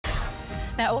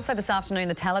Now, also this afternoon,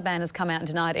 the Taliban has come out and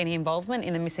denied any involvement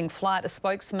in the missing flight. A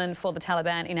spokesman for the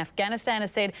Taliban in Afghanistan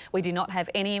has said, "We do not have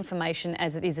any information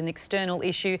as it is an external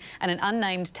issue." And an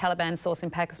unnamed Taliban source in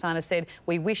Pakistan has said,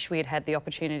 "We wish we had had the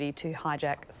opportunity to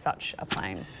hijack such a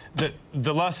plane."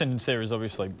 The last sentence there is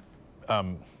obviously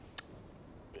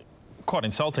quite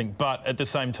insulting, but at the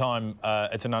same time,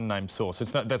 it's an unnamed source.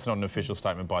 That's not an official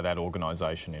statement by that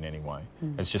organisation in any way.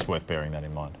 It's just worth bearing that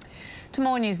in mind. To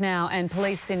more news now, and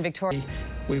police in Victoria.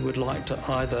 We would like to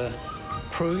either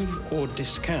prove or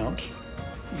discount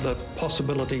the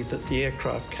possibility that the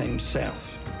aircraft came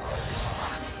south.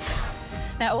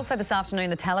 Now, also this afternoon,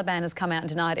 the Taliban has come out and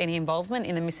denied any involvement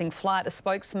in the missing flight. A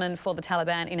spokesman for the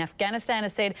Taliban in Afghanistan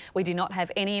has said, "We do not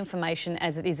have any information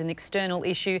as it is an external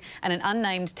issue." And an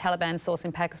unnamed Taliban source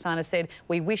in Pakistan has said,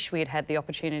 "We wish we had had the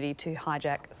opportunity to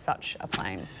hijack such a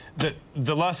plane."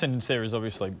 The last sentence there is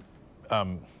obviously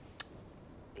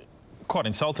quite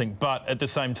insulting, but at the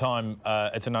same time,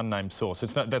 it's an unnamed source.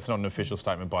 That's not an official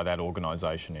statement by that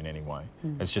organisation in any way.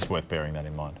 It's just worth bearing that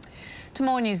in mind. To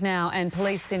more news now, and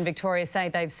police in Victoria say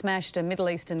they've smashed a Middle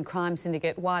Eastern crime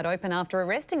syndicate wide open after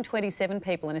arresting 27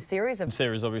 people in a series of...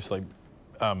 There is obviously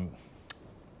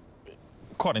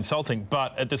quite insulting,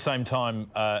 but at the same time,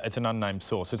 it's an unnamed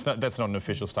source. That's not an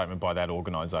official statement by that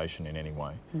organisation in any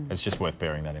way. It's just worth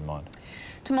bearing that in mind.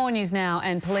 To more news now,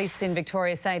 and police in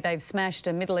Victoria say they've smashed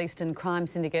a Middle Eastern crime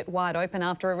syndicate wide open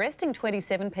after arresting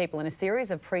 27 people in a series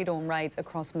of pre-dawn raids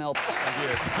across Melbourne.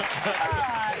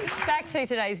 Back to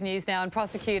today's news now, and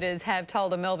prosecutors have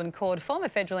told a Melbourne court former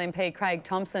federal MP Craig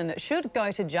Thomson should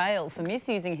go to jail for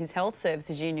misusing his Health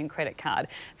Services Union credit card.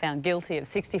 Found guilty of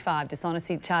 65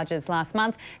 dishonesty charges last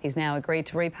month, he's now agreed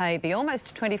to repay the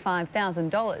almost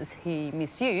 $25,000 he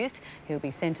misused. He'll be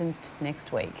sentenced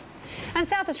next week. And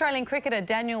South Australian cricketer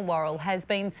Daniel Worrell has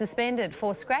been suspended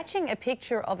for scratching a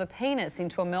picture of a penis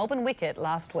into a Melbourne wicket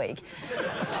last week.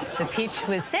 The pitch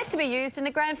was set to be used in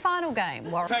a grand final game.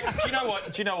 In fact, do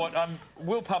you know what?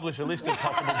 We'll publish a list of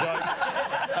possible jokes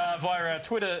via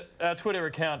our Twitter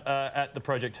account at the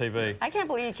Project TV. I can't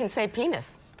believe you can say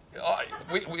penis. Now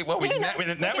we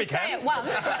can. Say it once.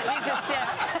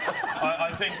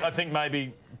 I think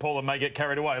maybe Paula may get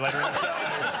carried away later in the show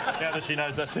now that she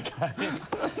knows that's the case.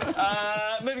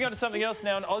 Moving on to something else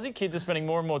now, and Aussie kids are spending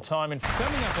more and more time in...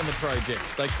 Coming up on the project,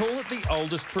 they call it the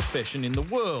oldest profession in the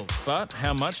world. But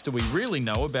how much do we really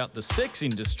know about the sex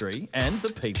industry and the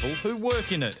people who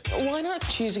work in it? Why not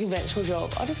choose a conventional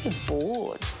job? I just get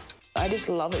bored. I just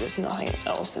love it. There's nothing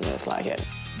else in earth like it.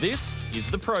 This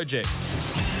is the project.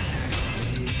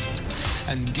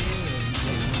 And give me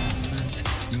a moment,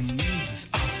 your moves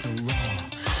are so raw.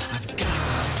 I've got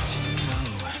to let you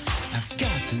know. I've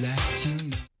got to let you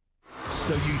know.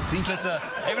 So you think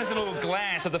even as a little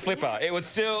glance of the flipper, it would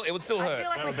still hurt. I feel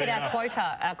like we've hit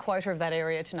our quota of that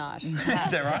area tonight. Is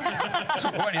that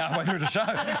right? We're only halfway through the show.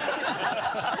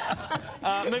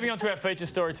 Moving on to our feature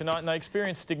story tonight, and they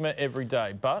experience stigma every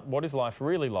day. But what is life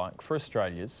really like for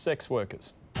Australia's sex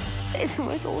workers? It's the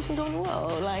most awesome job in the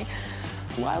world. Like,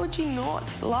 why would you not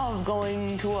love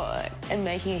going to work and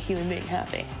making a human being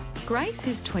happy? Grace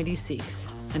is 26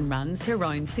 and runs her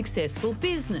own successful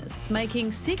business, making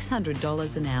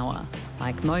 $600 an hour.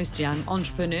 Like most young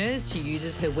entrepreneurs, she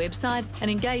uses her website and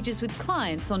engages with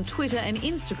clients on Twitter and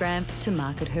Instagram to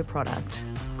market her product.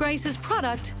 Grace's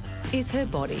product is her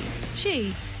body.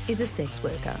 She is a sex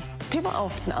worker. People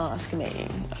often ask me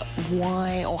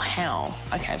why or how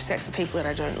I can have sex with people that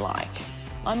I don't like.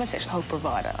 I'm a sexual health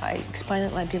provider. I explain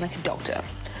it like being like a doctor.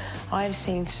 I've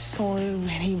seen so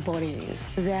many bodies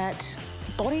that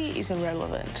body is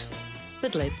irrelevant.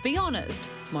 But let's be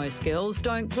honest, most girls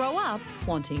don't grow up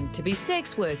wanting to be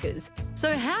sex workers.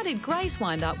 So how did Grace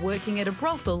wind up working at a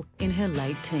brothel in her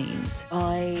late teens?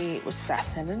 I was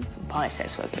fascinated by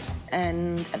sex workers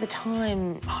and at the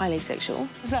time, highly sexual.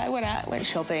 So I went out, went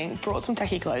shopping, brought some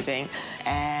tacky clothing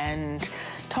and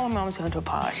told my mum I was going to a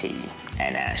party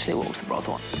and actually walked to the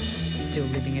brothel. Still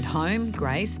living at home,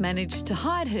 Grace managed to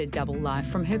hide her double life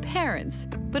from her parents,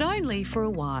 but only for a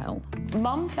while.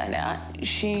 Mum found out.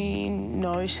 She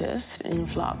noticed an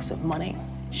influx of money.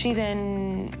 She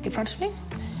then confronted me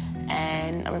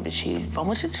and I remember she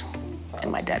vomited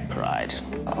and my dad cried.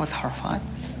 I was horrified,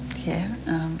 yeah.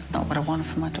 It's not what I wanted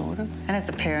for my daughter. And as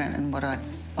a parent, and what I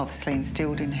obviously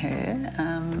instilled in her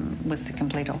was the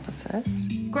complete opposite.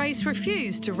 Grace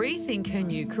refused to rethink her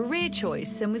new career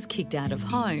choice and was kicked out of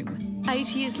home.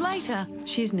 8 years later,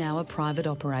 she's now a private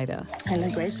operator. Hello,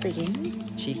 Grace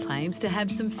speaking. She claims to have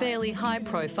some fairly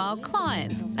high-profile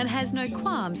clients and has no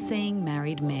qualms seeing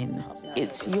married men.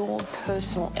 It's your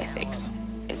personal ethics.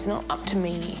 It's not up to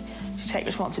me to take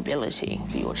responsibility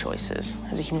for your choices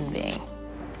as a human being.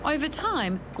 Over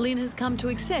time, Lynn has come to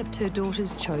accept her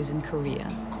daughter's chosen career.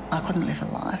 I couldn't live a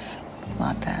life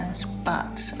like that,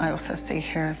 but I also see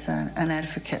her as an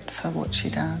advocate for what she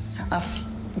does.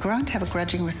 I've grown to have a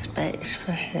grudging respect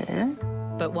for her.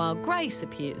 But while Grace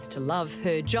appears to love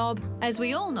her job, as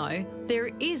we all know, there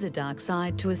is a dark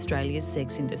side to Australia's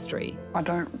sex industry. I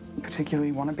don't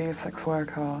particularly want to be a sex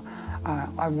worker.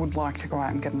 I would like to go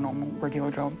out and get a normal, regular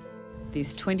job.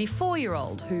 This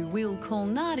 24-year-old, who we'll call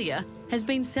Nadia, has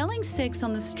been selling sex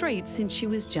on the street since she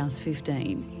was just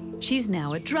 15. She's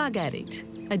now a drug addict,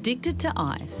 addicted to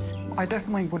ice. I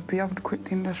definitely would be able to quit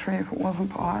the industry if it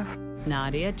wasn't for ice.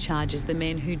 Nadia charges the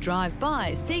men who drive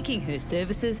by seeking her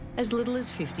services as little as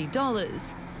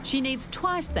 $50. She needs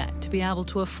twice that to be able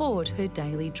to afford her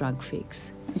daily drug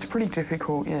fix. It's pretty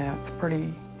difficult, yeah. It's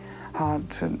pretty hard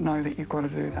to know that you've got to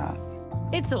do that.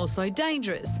 It's also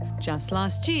dangerous. Just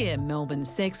last year, Melbourne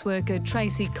sex worker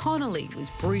Tracy Connolly was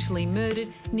brutally murdered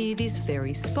near this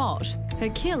very spot. Her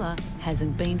killer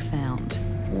hasn't been found.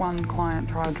 One client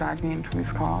tried to drag me into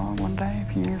his car one day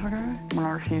a few years ago when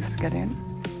I refused to get in,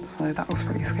 so that was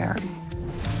pretty scary.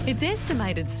 It's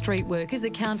estimated street workers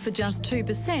account for just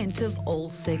 2% of all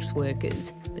sex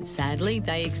workers, but sadly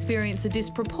they experience a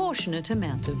disproportionate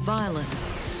amount of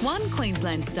violence. One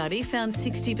Queensland study found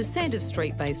 60% of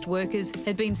street-based workers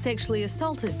had been sexually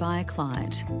assaulted by a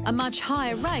client, a much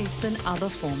higher rate than other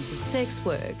forms of sex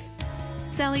work.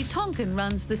 Sally Tonkin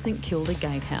runs the St Kilda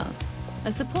Gatehouse,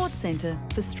 a support centre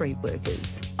for street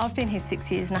workers. I've been here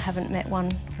 6 years and I haven't met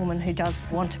one woman who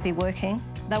does want to be working.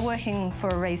 They're working for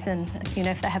a reason. You know,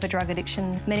 if they have a drug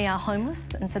addiction, many are homeless,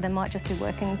 and so they might just be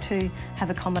working to have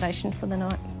accommodation for the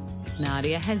night.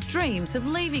 Nadia has dreams of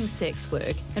leaving sex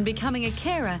work and becoming a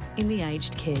carer in the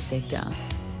aged care sector.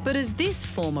 But as this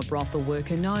former brothel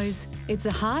worker knows, it's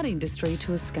a hard industry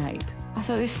to escape. I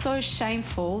thought it's so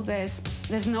shameful. There's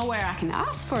nowhere I can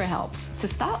ask for help to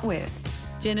start with.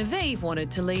 Genevieve wanted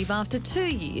to leave after 2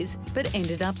 years, but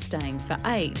ended up staying for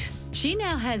 8. She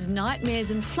now has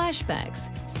nightmares and flashbacks,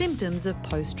 symptoms of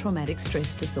post-traumatic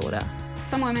stress disorder.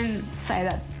 Some women say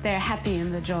that they're happy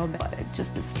in the job, but it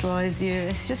just destroys you.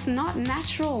 It's just not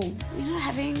natural. You know,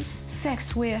 having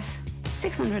sex with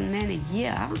 600 men a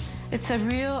year, it's a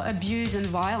real abuse and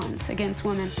violence against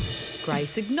women.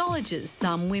 Grace acknowledges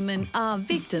some women are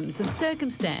victims of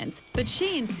circumstance, but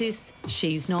she insists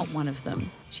she's not one of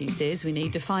them. She says we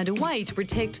need to find a way to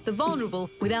protect the vulnerable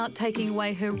without taking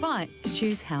away her right to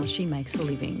choose how she makes a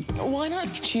living. Why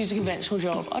not choose a conventional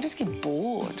job? I just get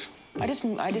bored. I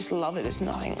just love it. There's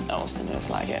nothing else on earth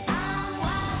like it.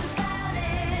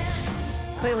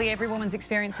 Clearly every woman's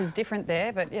experience is different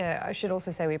there, but yeah, I should also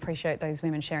say we appreciate those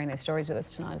women sharing their stories with us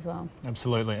tonight as well.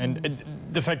 Absolutely, and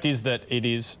the fact is that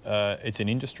it's an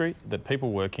industry that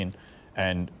people work in,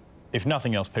 and if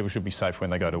nothing else, people should be safe when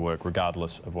they go to work,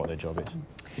 regardless of what their job is.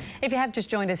 If you have just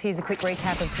joined us, here's a quick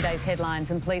recap of today's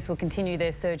headlines. And police will continue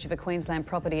their search of a Queensland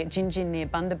property at Gingin near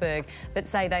Bundaberg, but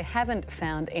say they haven't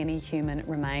found any human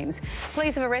remains.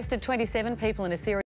 Police have arrested 27 people in a series